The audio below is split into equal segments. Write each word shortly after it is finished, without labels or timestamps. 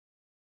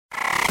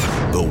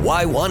The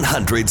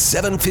Y100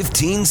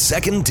 715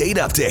 second date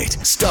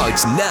update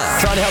starts now.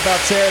 Trying to help out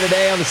Sarah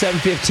today on the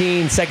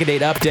 715 second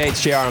date updates.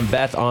 JR and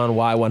Beth on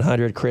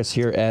Y100. Chris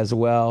here as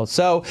well.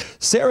 So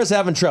Sarah's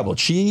having trouble.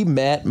 She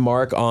met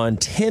Mark on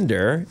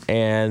Tinder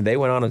and they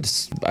went on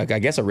I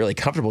guess a really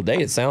comfortable date,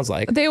 it sounds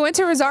like. They went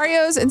to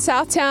Rosario's in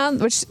Southtown,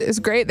 which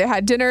is great. They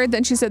had dinner.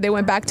 Then she said they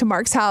went back to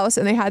Mark's house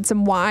and they had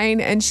some wine,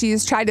 and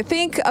she's tried to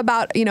think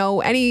about,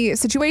 any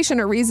situation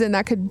or reason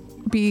that could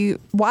be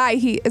why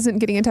he isn't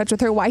getting in touch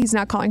with her, why he's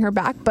not calling her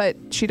back, but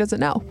she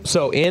doesn't know.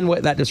 So in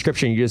that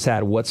description you just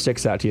had, what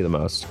sticks out to you the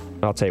most?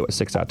 I'll tell you what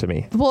sticks out to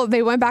me. Well,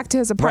 they went back to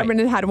his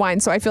apartment and had wine,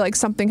 so I feel like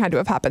something had to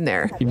have happened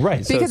there.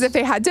 Right. Because if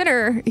they had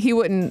dinner,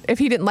 if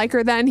he didn't like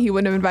her then, he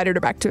wouldn't have invited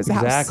her back to his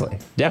house. Exactly.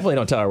 Definitely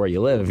don't tell her where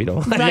you live if you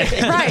don't. Right.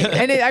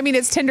 And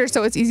it's Tinder,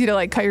 so it's easy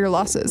to cut your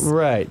losses.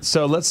 Right.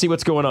 So let's see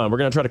what's going on. We're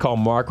going to try to call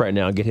Mark right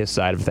now and get his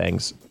side of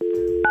things.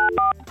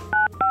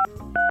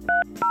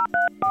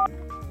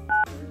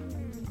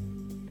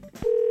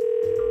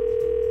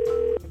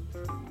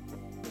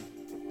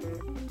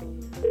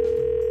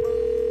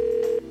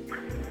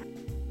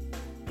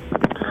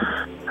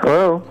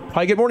 Hello.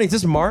 Hi, good morning. Is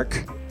this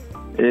Mark?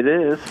 It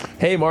is.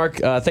 Hey, Mark.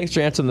 Thanks for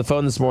answering the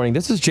phone this morning.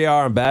 This is JR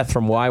and Beth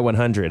from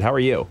Y100. How are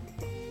you?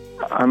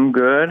 I'm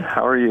good.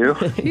 How are you?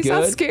 He's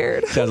not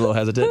scared. Sounds a little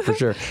hesitant for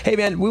sure. Hey,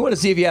 man, we want to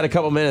see if you had a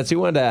couple minutes. We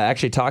wanted to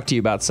actually talk to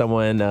you about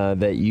someone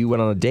that you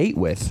went on a date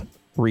with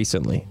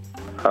recently.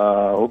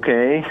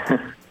 Okay.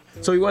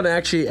 So we want to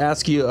actually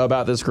ask you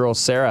about this girl,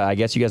 Sarah. I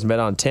guess you guys met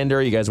on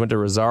Tinder. You guys went to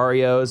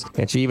Rosario's,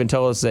 and she even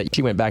told us that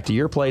she went back to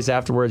your place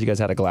afterwards. You guys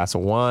had a glass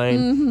of wine.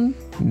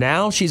 Mm-hmm.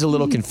 Now she's a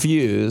little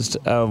confused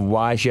of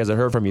why she hasn't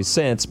heard from you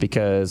since,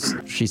 because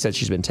she said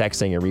she's been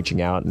texting and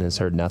reaching out and has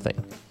heard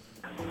nothing.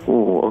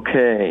 Oh,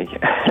 okay.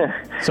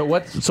 So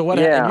what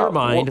in your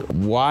mind,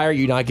 why are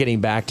you not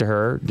getting back to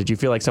her? Did you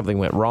feel like something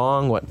went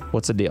wrong?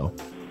 What's the deal?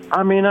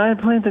 I mean, I had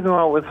planned to go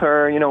out with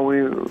her,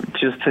 we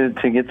just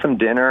to get some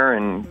dinner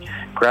and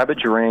grab a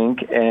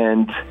drink,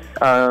 and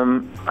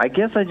I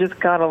guess I just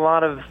got a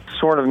lot of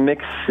sort of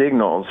mixed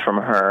signals from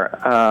her.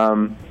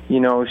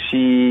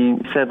 She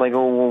said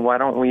why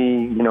don't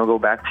we, go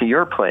back to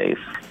your place?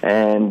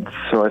 And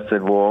so I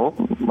said, well,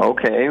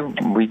 okay,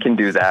 we can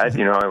do that.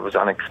 It was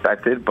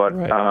unexpected, but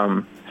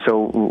right.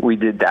 So we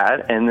did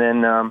that, and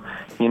then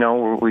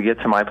we get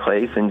to my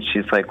place, and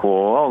she's like,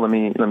 well, let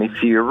me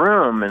see your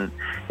room, and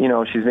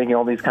she's making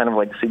all these kind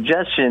of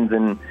suggestions,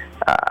 and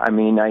I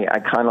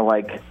kind of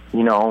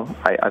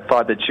I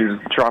thought that she was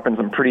dropping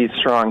some pretty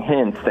strong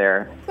hints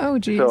there. Oh,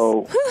 geez.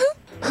 So,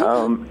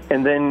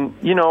 and then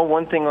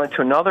one thing led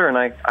to another, and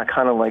I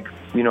kind of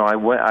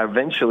I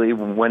eventually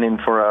went in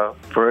for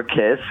a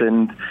kiss,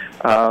 and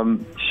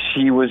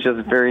she was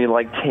just very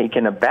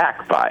taken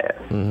aback by it.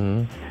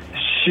 Mm-hmm.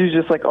 She was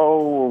just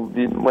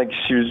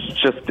she was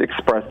just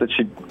expressed that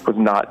she was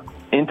not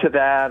into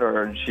that,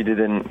 or she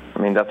didn't.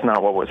 That's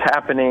not what was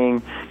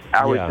happening.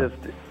 I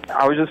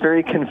was just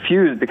very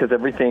confused because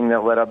everything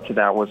that led up to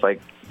that was Well,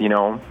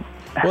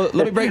 let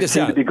me break this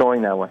down. To be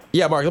going that way.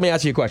 Yeah, Mark. Let me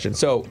ask you a question.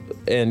 So,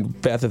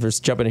 and Beth, if there's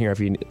jump in here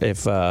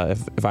if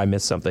I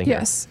missed something.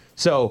 Yes. Here.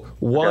 So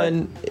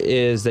one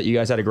is that you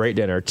guys had a great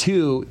dinner.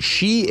 Two,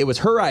 it was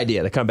her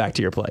idea to come back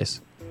to your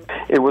place.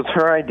 It was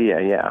her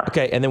idea, yeah.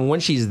 Okay, and then when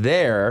she's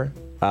there,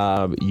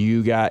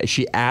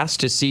 she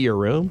asked to see your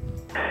room?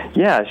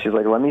 Yeah, she's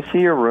like, let me see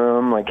your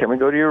room. Can we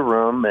go to your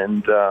room?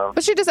 And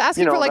was she just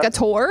asking for a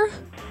tour?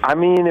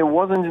 It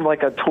wasn't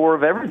a tour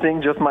of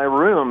everything, just my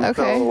room.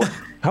 Okay. So.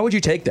 How would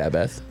you take that,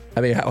 Beth?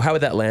 How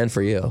would that land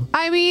for you?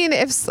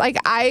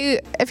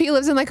 If he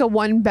lives in a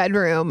one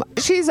bedroom,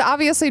 she's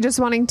obviously just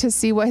wanting to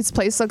see what his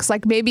place looks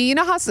like. Maybe, you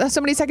know how so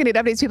many second date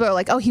updates, people are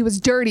like, oh, he was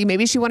dirty.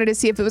 Maybe she wanted to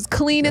see if it was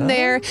clean in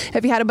there,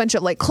 if he had a bunch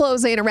of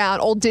clothes laying around,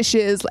 old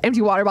dishes,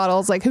 empty water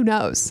bottles, who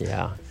knows?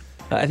 Yeah.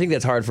 I think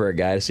that's hard for a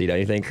guy to see, don't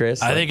you think,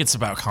 Chris? I think it's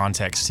about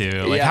context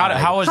too. Yeah.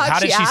 How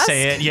did she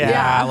say it?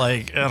 Yeah.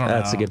 I don't know.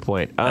 That's a good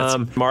point.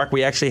 Mark,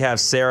 we actually have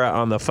Sarah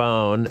on the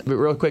phone. But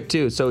real quick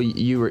too. So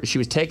she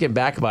was taken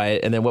back by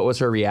it, and then what was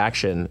her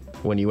reaction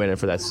when you went in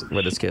for this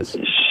kiss?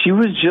 She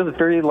was just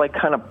very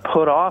kind of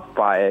put off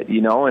by it,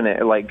 and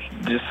it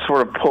just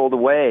sort of pulled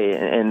away.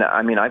 And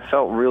I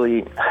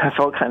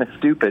felt kind of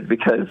stupid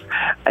because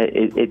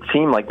it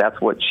seemed like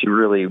that's what she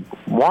really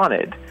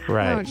wanted.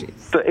 Right. Oh, geez.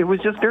 So it was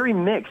just very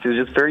mixed. It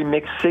was just very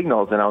mixed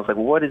signals, and I was like,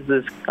 what is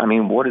this?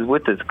 What is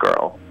with this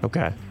girl?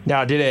 Okay.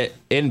 Now, did it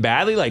end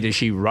badly? Did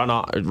she run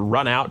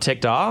out,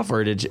 ticked off,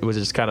 or was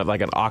it just kind of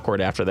an awkward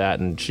after that,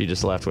 and she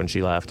just left when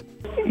she left?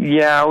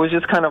 Yeah, it was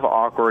just kind of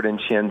awkward, and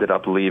she ended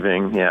up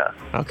leaving, yeah.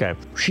 Okay.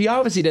 She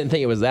obviously didn't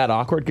think it was that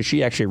awkward because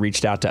she actually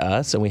reached out to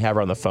us, and we have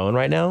her on the phone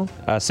right now.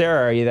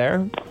 Sarah, are you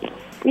there?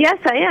 Yes,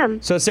 I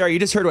am. So, Sarah, you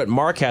just heard what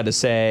Mark had to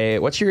say.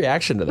 What's your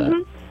reaction to that?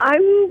 Mm-hmm.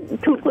 I'm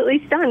completely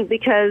completely stunned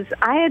because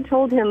I had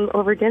told him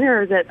over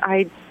dinner that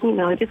I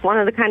just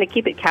wanted to kind of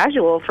keep it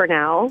casual for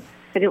now.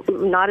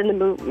 Not in the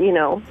mood,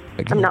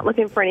 I'm not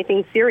looking for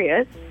anything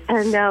serious.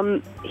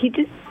 And he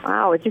just,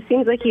 it just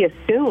seems like he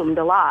assumed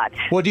a lot.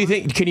 Well, do you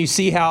think, can you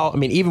see how,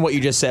 even what you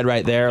just said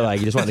right there, like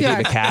you just want to keep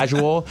it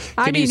casual.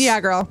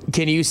 Girl.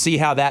 Can you see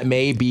how that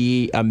may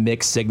be a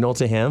mixed signal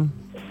to him?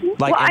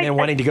 Like, well, and then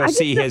wanting to go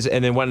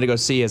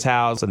see his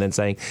house and then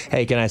saying,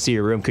 hey, can I see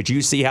your room? Could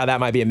you see how that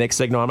might be a mixed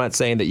signal? I'm not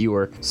saying that you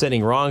were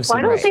sending wrong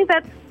signals. Well,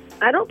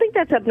 I don't think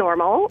that's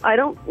abnormal. I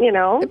don't, But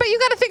you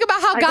got to think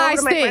about how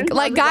guys think.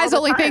 Like, guys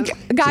only think,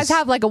 guys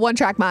have like a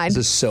one-track mind.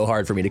 This is so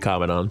hard for me to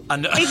comment on.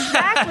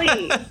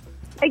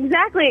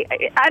 Exactly.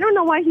 I don't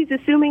know why he's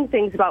assuming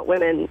things about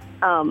women.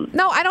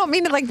 No, I don't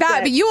mean it like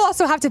that. But you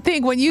also have to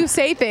think when you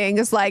say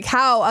things like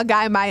how a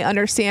guy might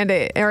understand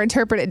it or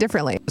interpret it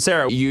differently.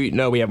 Sarah,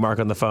 we have Mark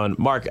on the phone.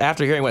 Mark,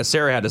 after hearing what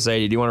Sarah had to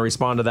say, do you want to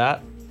respond to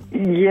that?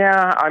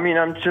 Yeah,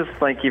 I'm just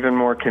even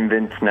more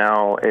convinced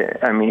now.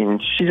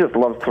 She just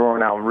loves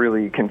throwing out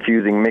really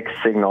confusing mixed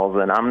signals,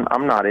 and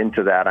I'm not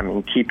into that.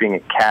 Keeping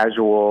it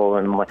casual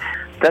and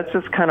that's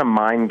just kind of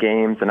mind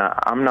games, and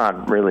I'm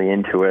not really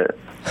into it.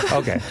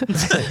 Okay.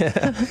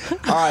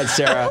 All right,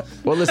 Sarah.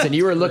 Well, listen,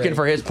 you were looking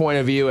for his point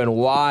of view and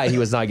why he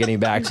was not getting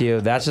back to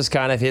you. That's just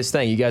kind of his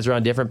thing. You guys are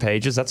on different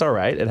pages. That's all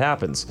right. It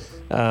happens.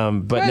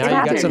 But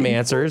now you got some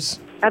answers.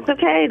 That's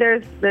okay.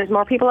 There's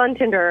more people on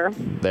Tinder.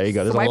 There you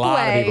go. There's a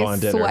lot of people on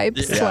Tinder.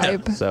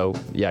 Swipe. So,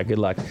 good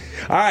luck.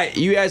 All right.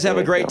 You guys have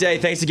a great day.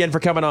 Thanks again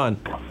for coming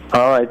on.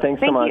 All right. Thanks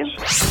so much. You.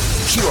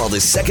 Hear all the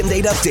second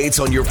date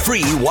updates on your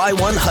free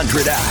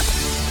Y100 app.